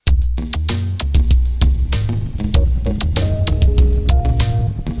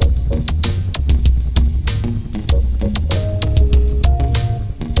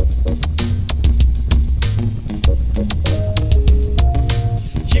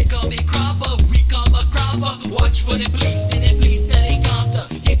Watch for the police in the police helicopter.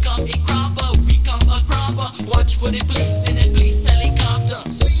 Here come a cropper, we come a cropper. Watch for the police in the police helicopter.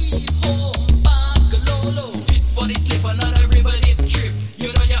 Sweet home, Bacololo. Fit for the slip, another river dip trip.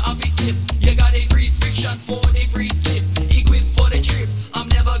 You know your office slip. You got a free friction for the free slip. Equipped for the trip, I'm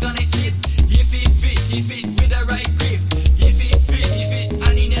never gonna slip. If it with the right grip. If it,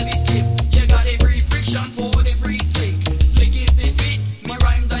 and it never slip. You got a free friction for the free slick. Slick is the fit, me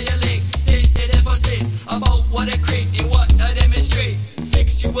rhyme dialect. Say it ever said about what I create and what I demonstrate.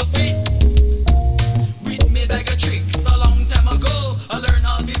 Fix you a fit with me bag of tricks. A long time ago, I learned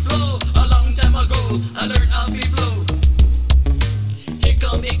how to flow. A long time ago, I learned how to flow. Here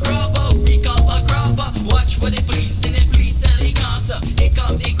come a cropper, we come a cropper. Watch for the police in the police helicopter. Here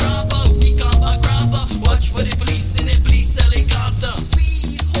come a cropper, we come a cropper. Watch for the police in the police helicopter.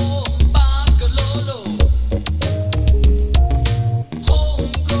 Sweet home, Bacololo.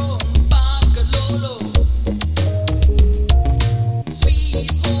 Homegrown, Bacololo.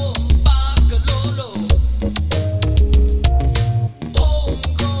 Sweet home, Bacololo.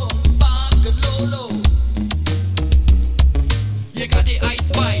 Homegrown, Bacololo. You got the I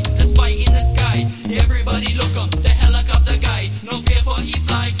spy, the spy in the sky. Everybody look up, the helicopter guy. No fear for he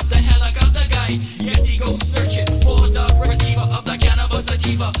fly, the helicopter guy. Yes, he goes searching for the receiver of the cannabis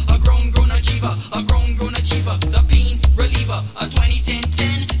achiever. A grown achiever, a grown achiever. The pain reliever, a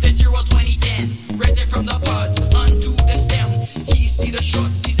 2010, the 2010. Resin from the pods, onto the stem. He see the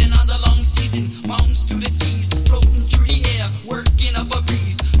short season on the long season. Mountains to the seas, floating through the air, working up a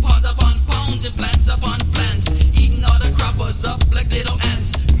breeze. Pounds upon pounds and plants upon plants. Eating all the croppers up like little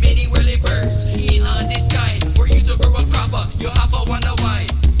ants. Many whirly birds in the sky. For you to grow a cropper, you have to wonder why.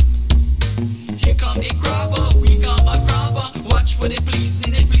 Here come a cropper, we come a cropper. Watch for the police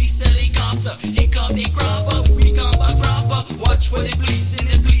in the police helicopter. Here come a cropper, we come a cropper. Watch for the police in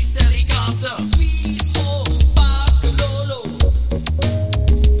the police helicopter. Sweet home, Bacololo.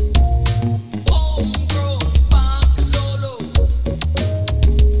 Homegrown, Bacololo.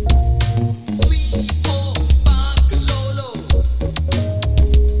 Sweet home, Bacololo.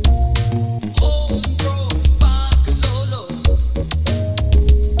 Homegrown, Bacololo.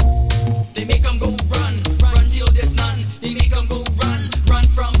 They make 'em go run till there's none. They make 'em go run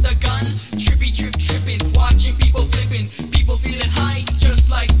from the gun. Tripping, watching people flipping. People feeling high, just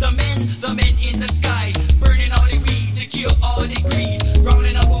like the men in the sky. Burning all the weed to kill all the greed.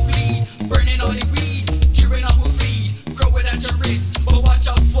 Rounding up who fleed, burning all the weed. Tearing up who feed, grow it at your wrist. But watch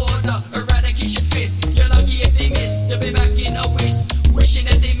out for the eradication fist. You're lucky if they miss, they'll be back in a whisk. Wishing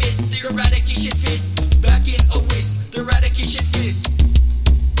that they missed the eradication fist.